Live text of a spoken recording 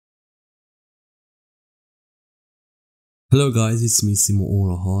Hello guys, it's me Simo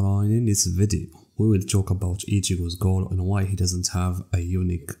Orahara, and in this video we will talk about Ichigo's goal and why he doesn't have a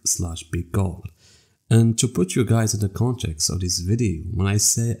unique / big goal. And to put you guys in the context of this video, when I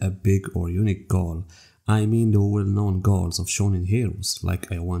say a big or unique goal, I mean the well-known goals of shonen heroes,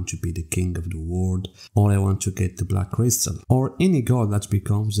 like I want to be the king of the world, or I want to get the black crystal, or any goal that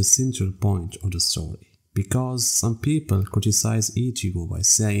becomes the central point of the story. Because some people criticize Ichigo by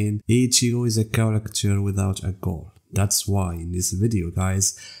saying Ichigo is a character without a goal. That's why in this video,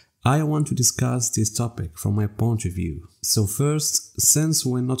 guys, I want to discuss this topic from my point of view. So first, since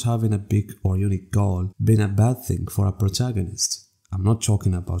we're not having a big or unique goal being a bad thing for a protagonist, I'm not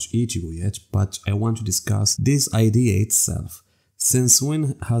talking about Ichigo yet, but I want to discuss this idea itself. Since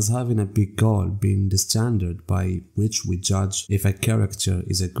when has having a big goal been the standard by which we judge if a character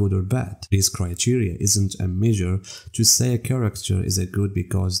is a good or bad? This criteria isn't a measure to say a character is a good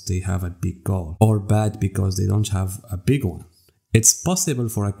because they have a big goal, or bad because they don't have a big one. It's possible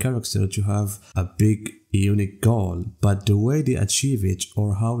for a character to have a big, unique goal, but the way they achieve it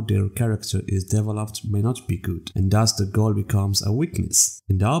or how their character is developed may not be good, and thus the goal becomes a weakness.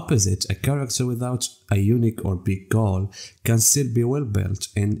 In the opposite, a character without a unique or big goal can still be well built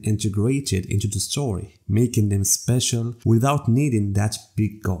and integrated into the story, making them special without needing that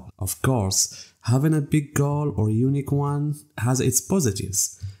big goal. Of course, having a big goal or unique one has its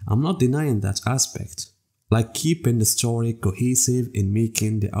positives. I'm not denying that aspect, like keeping the story cohesive and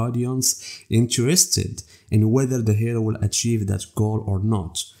making the audience interested in whether the hero will achieve that goal or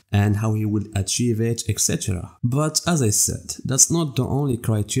not, and how he will achieve it, etc. But as I said, that's not the only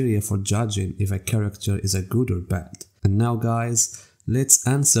criteria for judging if a character is a good or bad. And now guys, let's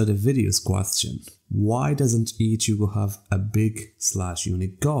answer the video's question. Why doesn't Ichigo have a big /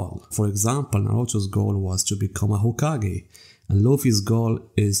 unique goal? For example, Naruto's goal was to become a Hokage, and Luffy's goal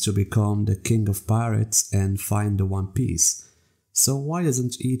is to become the king of pirates and find the One Piece. So why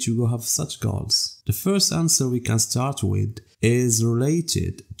doesn't Ichigo have such goals? The first answer we can start with is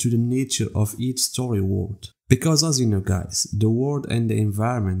related to the nature of each story world. Because as you know guys, the world and the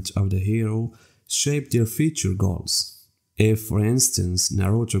environment of the hero shape their future goals. If, for instance,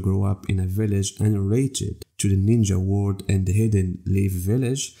 Naruto grew up in a village unrelated to the ninja world and the hidden leaf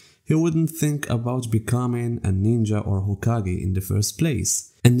village, he wouldn't think about becoming a ninja or Hokage in the first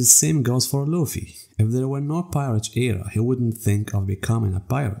place. And the same goes for Luffy. If there were no pirate era, he wouldn't think of becoming a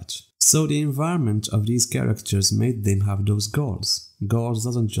pirate. So the environment of these characters made them have those goals. Goals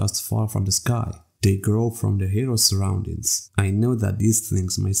doesn't just fall from the sky. They grow from the hero's surroundings. I know that these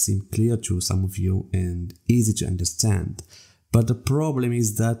things may seem clear to some of you and easy to understand, but the problem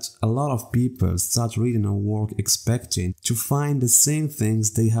is that a lot of people start reading a work expecting to find the same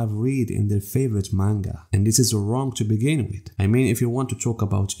things they have read in their favorite manga. And this is wrong to begin with. I mean, if you want to talk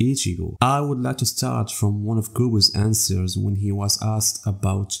about Ichigo, I would like to start from one of Kubo's answers when he was asked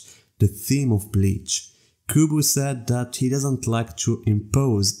about the theme of Bleach. Kubo said that he doesn't like to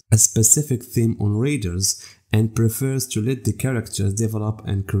impose a specific theme on readers and prefers to let the characters develop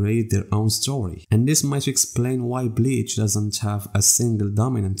and create their own story. And this might explain why Bleach doesn't have a single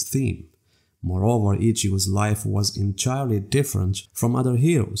dominant theme. Moreover, Ichigo's life was entirely different from other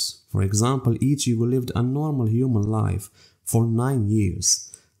heroes. For example, Ichigo lived a normal human life for 9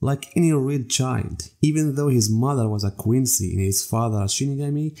 years, like any real child. Even though his mother was a Quincy and his father a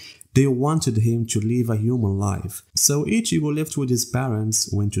Shinigami, they wanted him to live a human life. So Ichigo lived with his parents,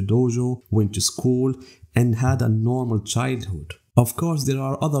 went to dojo, went to school, and had a normal childhood. Of course, there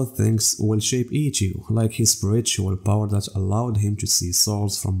are other things will shape Ichigo, like his spiritual power that allowed him to see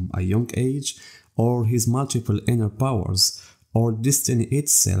souls from a young age, or his multiple inner powers, or destiny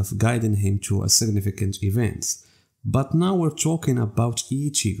itself guiding him to a significant events. But now we're talking about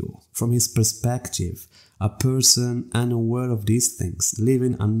Ichigo from his perspective, a person unaware of these things,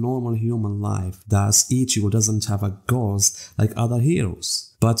 living a normal human life. Thus, Ichigo doesn't have a goals like other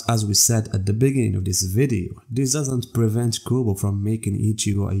heroes. But as we said at the beginning of this video, this doesn't prevent Kubo from making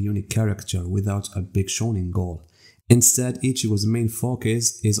Ichigo a unique character without a big shonen goal. Instead, Ichigo's main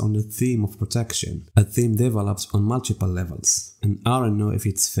focus is on the theme of protection, a theme developed on multiple levels. And I don't know if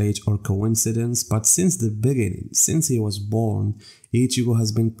it's fate or coincidence, but since the beginning, since he was born, Ichigo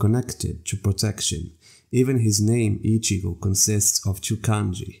has been connected to protection. Even his name, Ichigo, consists of 2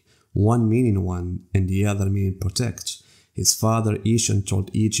 kanji, one meaning one and the other meaning protect. His father Ishan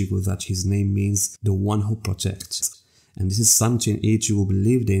told Ichigo that his name means the one who protects. And this is something Ichigo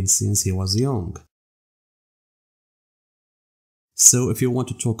believed in since he was young. So if you want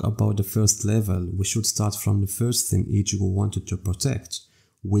to talk about the first level, we should start from the first thing Ichigo wanted to protect,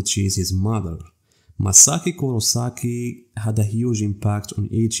 which is his mother. Masaki Kurosaki had a huge impact on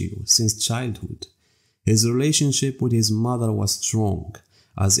Ichigo since childhood. His relationship with his mother was strong.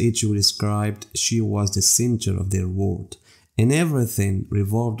 As Ichigo described, she was the center of their world, and everything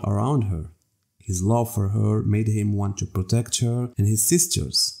revolved around her. His love for her made him want to protect her and his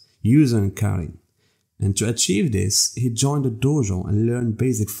sisters, Yuzo and Karin. And to achieve this, he joined the dojo and learned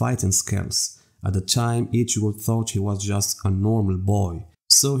basic fighting skills. At the time, Ichigo thought he was just a normal boy,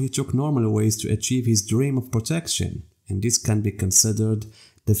 so he took normal ways to achieve his dream of protection, and this can be considered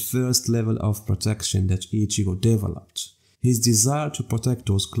the first level of protection that Ichigo developed, his desire to protect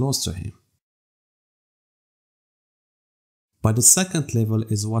those close to him. But the second level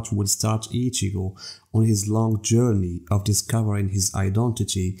is what will start Ichigo on his long journey of discovering his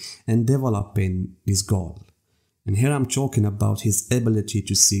identity and developing this goal. And here I'm talking about his ability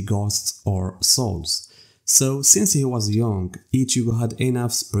to see ghosts or souls. So since he was young, Ichigo had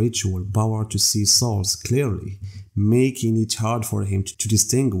enough spiritual power to see souls clearly, making it hard for him to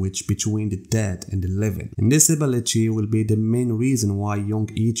distinguish between the dead and the living. And this ability will be the main reason why young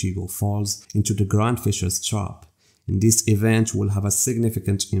Ichigo falls into the Grand Fisher's trap. And this event will have a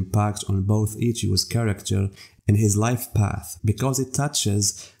significant impact on both Ichigo's character and his life path because it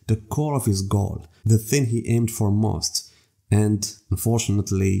touches the core of his goal, the thing he aimed for most, and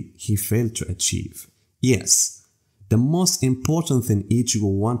unfortunately he failed to achieve. Yes, the most important thing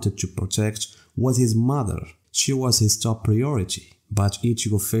Ichigo wanted to protect was his mother. She was his top priority, but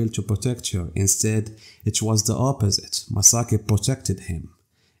Ichigo failed to protect her. Instead, it was the opposite. Masaki protected him,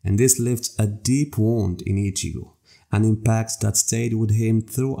 and this left a deep wound in Ichigo, an impact that stayed with him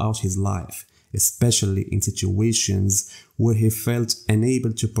throughout his life, especially in situations where he felt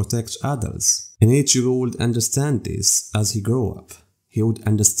unable to protect others. And Ichigo would understand this as he grew up. He would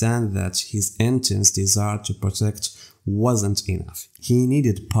understand that his intense desire to protect wasn't enough. He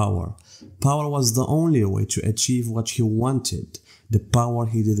needed power. Power was the only way to achieve what he wanted, the power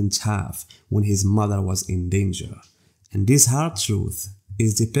he didn't have when his mother was in danger. And this hard truth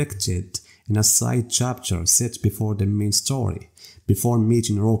is depicted in a side chapter set before the main story, before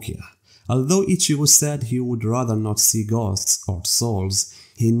meeting Rukia. Although Ichigo said he would rather not see ghosts or souls,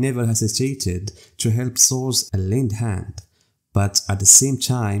 he never hesitated to help souls a lend hand. But at the same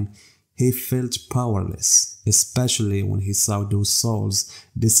time, he felt powerless, especially when he saw those souls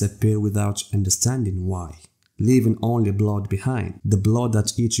disappear without understanding why, leaving only blood behind. The blood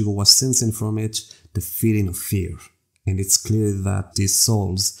that Ichigo was sensing from it, the feeling of fear. And it's clear that these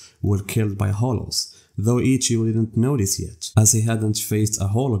souls were killed by hollows, though Ichigo didn't know this yet, as he hadn't faced a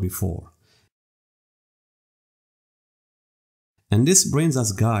hollow before. And this brings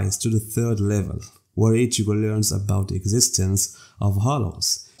us guys to the third level, where Ichigo learns about the existence of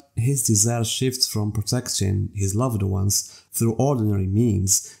hollows. His desire shifts from protecting his loved ones through ordinary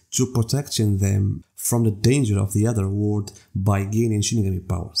means to protecting them from the danger of the other world by gaining Shinigami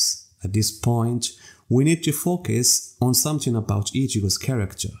powers. At this point, we need to focus on something about Ichigo's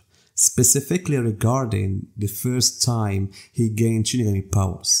character, specifically regarding the first time he gained Shinigami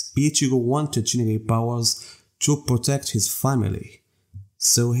powers. Ichigo wanted Shinigami powers to protect his family,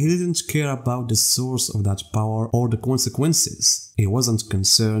 so he didn't care about the source of that power or the consequences. He wasn't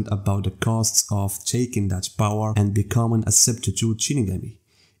concerned about the costs of taking that power and becoming a substitute Shinigami.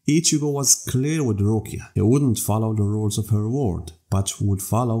 Ichigo was clear with Rukia. He wouldn't follow the rules of her world, but would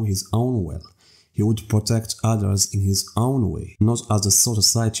follow his own will. He would protect others in his own way, not as the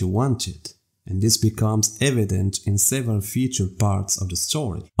society wanted. And this becomes evident in several future parts of the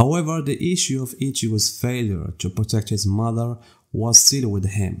story. However, the issue of Ichigo's failure to protect his mother was still with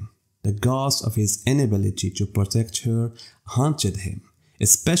him. The ghost of his inability to protect her haunted him,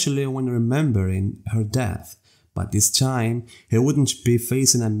 especially when remembering her death. But this time, he wouldn't be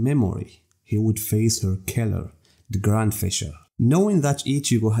facing a memory. He would face her killer, the Grand Fisher. Knowing that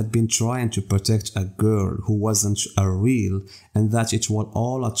Ichigo had been trying to protect a girl who wasn't a real and that it was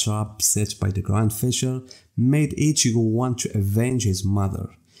all a trap set by the Grand Fisher made Ichigo want to avenge his mother.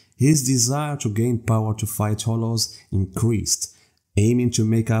 His desire to gain power to fight hollows increased, aiming to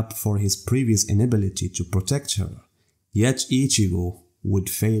make up for his previous inability to protect her. Yet Ichigo would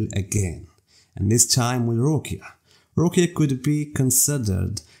fail again, and this time with Rukia. Rukia could be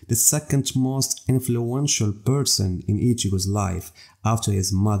considered the second most influential person in Ichigo's life after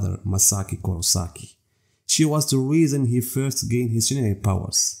his mother, Masaki Kurosaki. She was the reason he first gained his Shinigami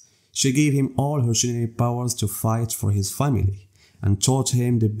powers. She gave him all her Shinigami powers to fight for his family, and taught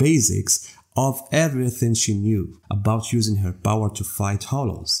him the basics of everything she knew about using her power to fight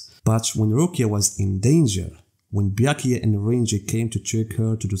hollows. But when Rukia was in danger, when Byakuya and Renji came to take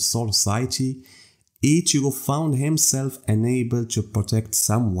her to the Soul Society, Ichigo found himself unable to protect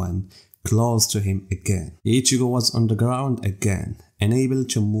someone close to him again. Ichigo was on the ground again, unable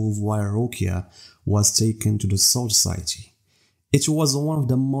to move while Rukia was taken to the Soul Society. It was one of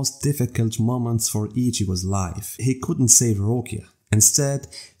the most difficult moments for Ichigo's life. He couldn't save Rukia. Instead,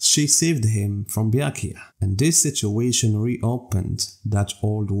 she saved him from Byakuya, and this situation reopened that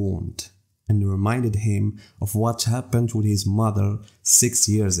old wound and reminded him of what happened with his mother 6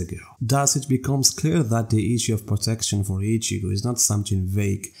 years ago. Thus, it becomes clear that the issue of protection for Ichigo is not something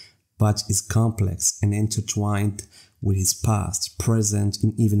vague, but is complex and intertwined with his past, present,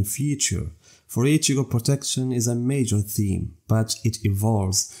 and even future. For Ichigo, protection is a major theme, but it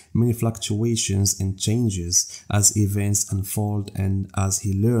evolves, many fluctuations and changes as events unfold and as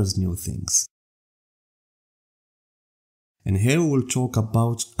he learns new things. And here we will talk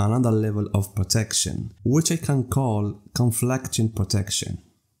about another level of protection, which I can call conflicting protection.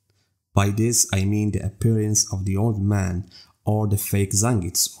 By this I mean the appearance of the old man or the fake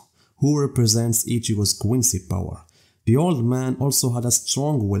Zangetsu, who represents Ichigo's Quincy power. The old man also had a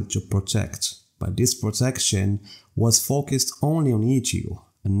strong will to protect, but this protection was focused only on Ichigo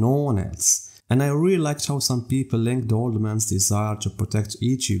and no one else. And I really liked how some people linked the old man's desire to protect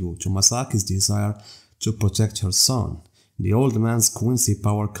Ichigo to Masaki's desire to protect her son. The old man's Quincy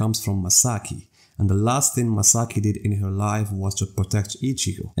power comes from Masaki, and the last thing Masaki did in her life was to protect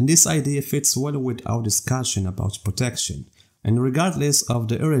Ichigo. And this idea fits well with our discussion about protection. And regardless of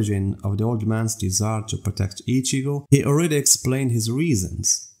the origin of the old man's desire to protect Ichigo, he already explained his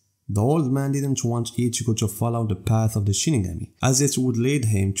reasons. The old man didn't want Ichigo to follow the path of the Shinigami, as it would lead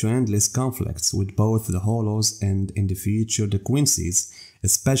him to endless conflicts with both the Hollows and, in the future, the Quincy's,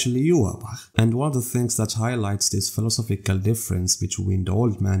 especially Yhwach. And one of the things that highlights this philosophical difference between the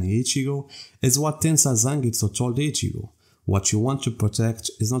old man and Ichigo is what Tensa Zangetsu told Ichigo: "What you want to protect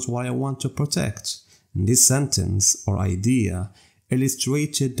is not what I want to protect." And this sentence or idea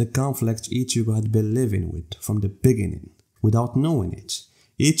illustrated the conflict Ichigo had been living with from the beginning, without knowing it.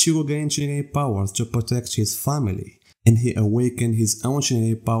 Ichigo gained Shinigami powers to protect his family, and he awakened his own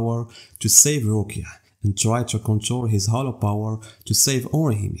Shinigami power to save Rukia, and tried to control his hollow power to save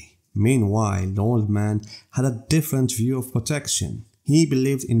Orihime. Meanwhile, the old man had a different view of protection. He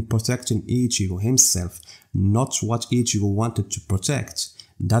believed in protecting Ichigo himself, not what Ichigo wanted to protect.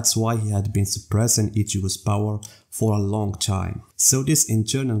 That's why he had been suppressing Ichigo's power for a long time. So this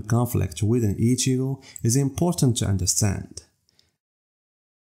internal conflict within Ichigo is important to understand.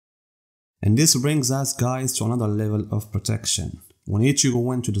 And this brings us, guys, to another level of protection. When Ichigo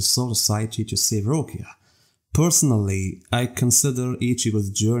went to the Soul Society to save Rukia. Personally, I consider Ichigo's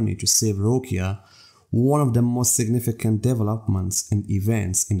journey to save Rukia one of the most significant developments and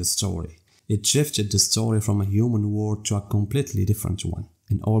events in the story. It shifted the story from a human world to a completely different one,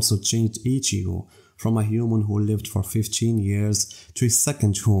 and also changed Ichigo from a human who lived for 15 years to his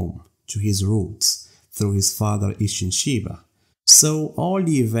second home, to his roots, through his father Isshin Shiba. So all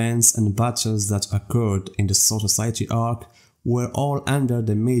the events and battles that occurred in the Soul Society arc were all under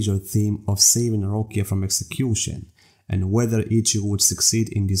the major theme of saving Rukia from execution, and whether Ichigo would succeed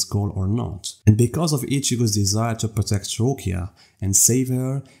in this goal or not. And because of Ichigo's desire to protect Rukia and save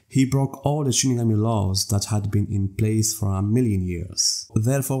her, he broke all the Shinigami laws that had been in place for a million years.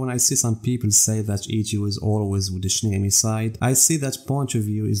 Therefore, when I see some people say that Ichigo is always with the Shinigami side, I see that point of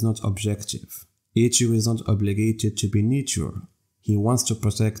view is not objective. Ichigo is not obligated to be neutral. He wants to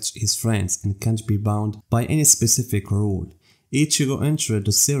protect his friends and can't be bound by any specific rule. Ichigo entered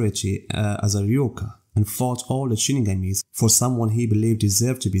the Society as a Ryoka and fought all the Shinigamis for someone he believed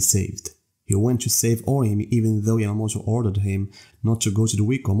deserved to be saved. He went to save Orihime even though Yamamoto ordered him not to go to the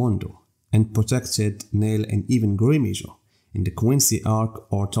Wikomondo, and protected Nail and even Grimijo. In the Quincy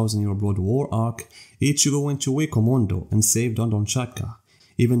arc or Thousand Year Blood War arc, Ichigo went to Wikomondo and saved Don Chaka,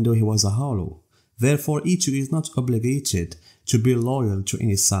 even though he was a Hollow. Therefore, Ichigo is not obligated to be loyal to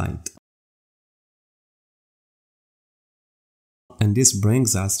any side. And this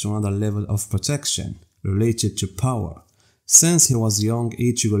brings us to another level of protection related to power. Since he was young,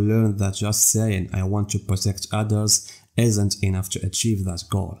 Ichigo learned that just saying "I want to protect others" isn't enough to achieve that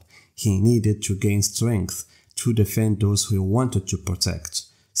goal. He needed to gain strength to defend those who he wanted to protect.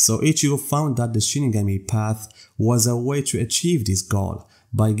 So Ichigo found that the Shinigami path was a way to achieve this goal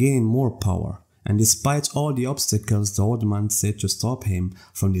by gaining more power. And despite all the obstacles the old man set to stop him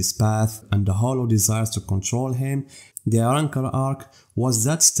from this path and the hollow desires to control him, the Arrancar arc was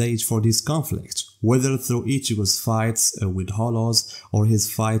that stage for this conflict, whether through Ichigo's fights with hollows or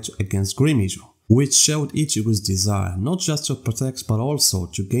his fight against Grimijo, which showed Ichigo's desire not just to protect but also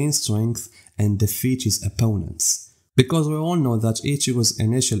to gain strength and defeat his opponents. Because we all know that Ichigo's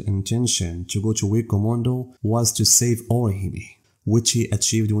initial intention to go to Wikomondo was to save Orihime, which he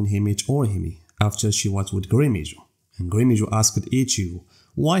achieved when he met Orihime after she was with Grimijo. And Gremiju asked Ichigo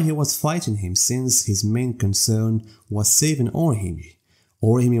why he was fighting him since his main concern was saving Orihime.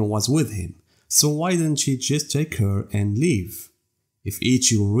 Orihime was with him, so why didn't he just take her and leave? If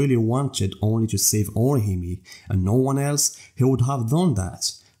Ichigo really wanted only to save Orihime and no one else, he would have done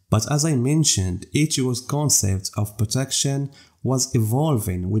that. But as I mentioned, Ichigo's concept of protection was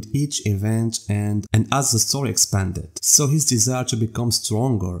evolving with each event and as the story expanded. So his desire to become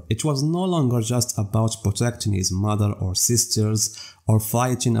stronger, it was no longer just about protecting his mother or sisters or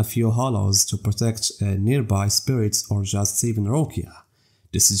fighting a few hollows to protect nearby spirits or just saving Rukia.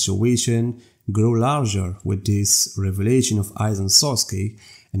 The situation grew larger with this revelation of Aizen Sasuke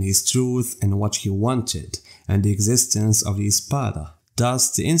and his truth and what he wanted and the existence of the Espada.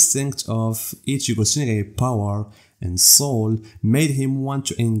 Thus, the instinct of Ichigo's Shinigami power and soul made him want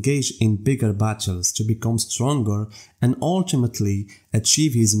to engage in bigger battles to become stronger and ultimately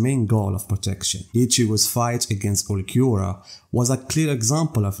achieve his main goal of protection. Ichigo's fight against Ulquiorra was a clear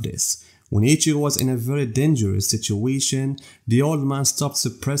example of this. When Ichigo was in a very dangerous situation, the old man stopped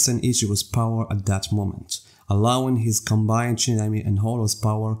suppressing Ichigo's power at that moment, allowing his combined Shinigami and Hollow's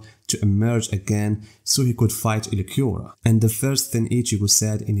power to emerge again so he could fight Ulquiorra. And the first thing Ichigo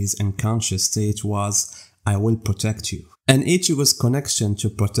said in his unconscious state was, "I will protect you." And Ichigo's connection to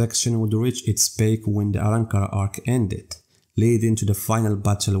protection would reach its peak when the Arrancar arc ended, leading to the final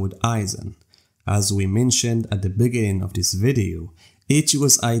battle with Aizen. As we mentioned at the beginning of this video,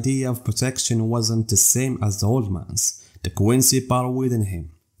 Ichigo's idea of protection wasn't the same as the old man's, the Quincy power within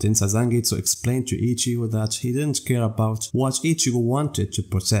him. Then Sazangetsu explained to Ichigo that he didn't care about what Ichigo wanted to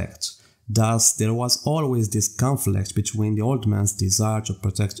protect. Thus, there was always this conflict between the old man's desire to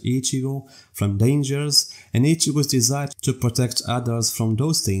protect Ichigo from dangers and Ichigo's desire to protect others from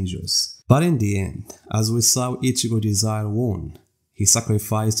those dangers. But in the end, as we saw, Ichigo's desire won. He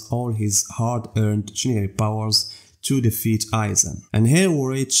sacrificed all his hard-earned Shinigami powers to defeat Aizen. And here we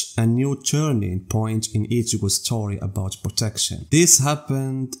reach a new turning point in Ichigo's story about protection. This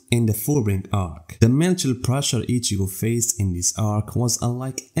happened in the Fullbring arc. The mental pressure Ichigo faced in this arc was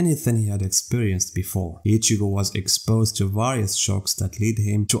unlike anything he had experienced before. Ichigo was exposed to various shocks that led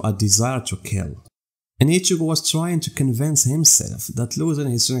him to a desire to kill. And Ichigo was trying to convince himself that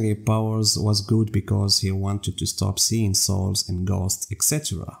losing his Shinigami powers was good because he wanted to stop seeing souls and ghosts,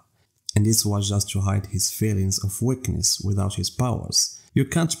 etc. And this was just to hide his feelings of weakness without his powers. You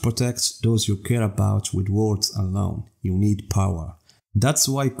can't protect those you care about with words alone. You need power. That's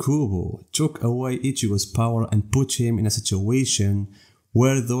why Kubo took away Ichigo's power and put him in a situation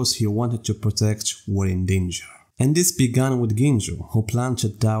where those he wanted to protect were in danger. And this began with Ginjo, who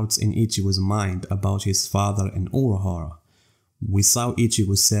planted doubts in Ichigo's mind about his father and Urahara. We saw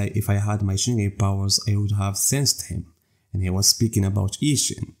Ichigo say, "If I had my Shinigami powers, I would have sensed him." And he was speaking about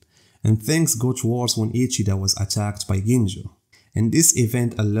Isshin. And things got worse when Ichida was attacked by Ginjo. And this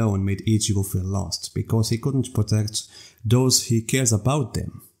event alone made Ichigo feel lost, because he couldn't protect those he cares about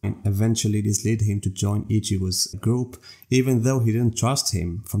them. And eventually this led him to join Ichigo's group, even though he didn't trust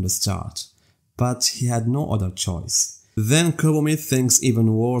him from the start. But he had no other choice. Then Kubo made things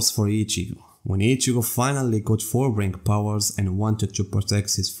even worse for Ichigo. When Ichigo finally got Fullbring powers and wanted to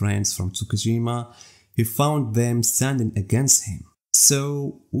protect his friends from Tsukishima, he found them standing against him.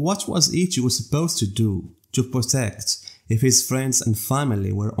 So, what was Ichigo supposed to do to protect if his friends and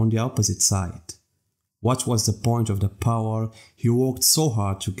family were on the opposite side? What was the point of the power he worked so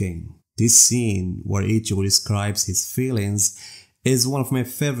hard to gain? This scene where Ichigo describes his feelings is one of my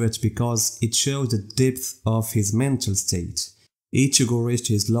favorites because it shows the depth of his mental state. Ichigo reached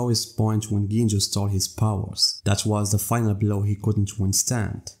his lowest point when Ginjo stole his powers. That was the final blow he couldn't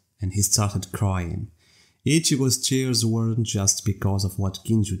withstand, and he started crying. Ichigo's tears weren't just because of what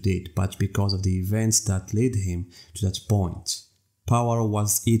Ginjo did, but because of the events that led him to that point. Power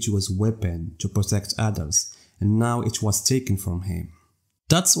was Ichigo's weapon to protect others, and now it was taken from him.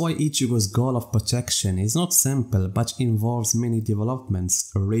 That's why Ichigo's goal of protection is not simple but involves many developments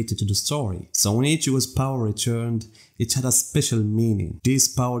related to the story. So when Ichigo's power returned, it had a special meaning. This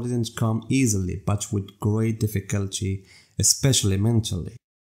power didn't come easily but with great difficulty, especially mentally.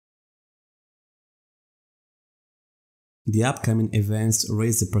 The upcoming events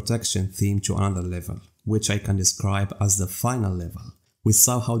raise the protection theme to another level, which I can describe as the final level. We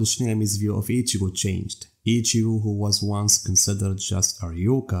saw how the Shinigami's view of Ichigo changed. Ichigo, who was once considered just a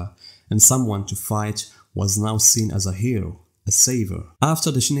Ryuka and someone to fight, was now seen as a hero, a savior.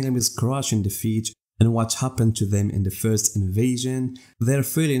 After the Shinigami's crushing defeat and what happened to them in the first invasion, their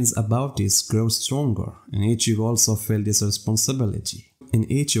feelings about this grew stronger, and Ichigo also felt this responsibility. And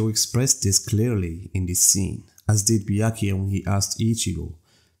Ichigo expressed this clearly in this scene, as did Byakuya when he asked Ichigo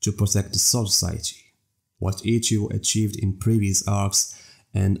to protect the Soul Society. what Ichigo achieved in previous arcs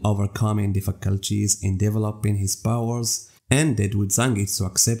and overcoming difficulties in developing his powers, ended with Zangetsu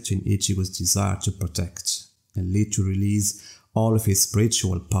accepting Ichigo's desire to protect and lead to release all of his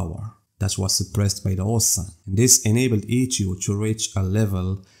spiritual power that was suppressed by the Osan. And this enabled Ichigo to reach a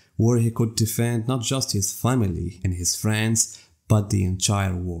level where he could defend not just his family and his friends, but the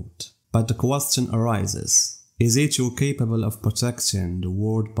entire world. But the question arises, is Ichigo capable of protecting the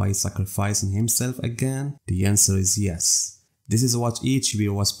world by sacrificing himself again? The answer is yes. This is what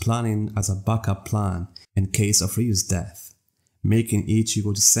Ichigo was planning as a backup plan in case of Ryu's death, making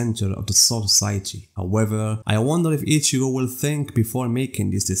Ichigo the center of the Soul Society. However, I wonder if Ichigo will think before making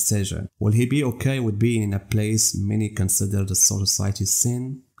this decision. Will he be okay with being in a place many consider the Soul Society's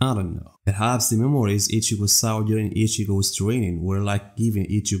sin? I don't know. Perhaps the memories Ichigo saw during Ichigo's training were like giving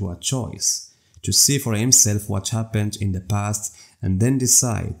Ichigo a choice to see for himself what happened in the past and then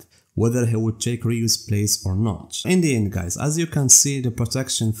decide whether he would take Ryu's place or not. In the end, guys, as you can see, the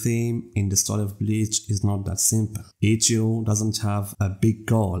protection theme in the story of Bleach is not that simple. Ichigo doesn't have a big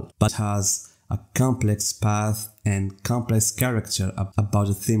goal, but has a complex path and complex character about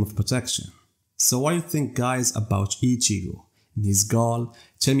the theme of protection. So what do you think, guys, about Ichigo and his goal?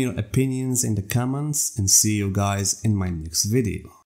 Tell me your opinions in the comments and see you guys in my next video.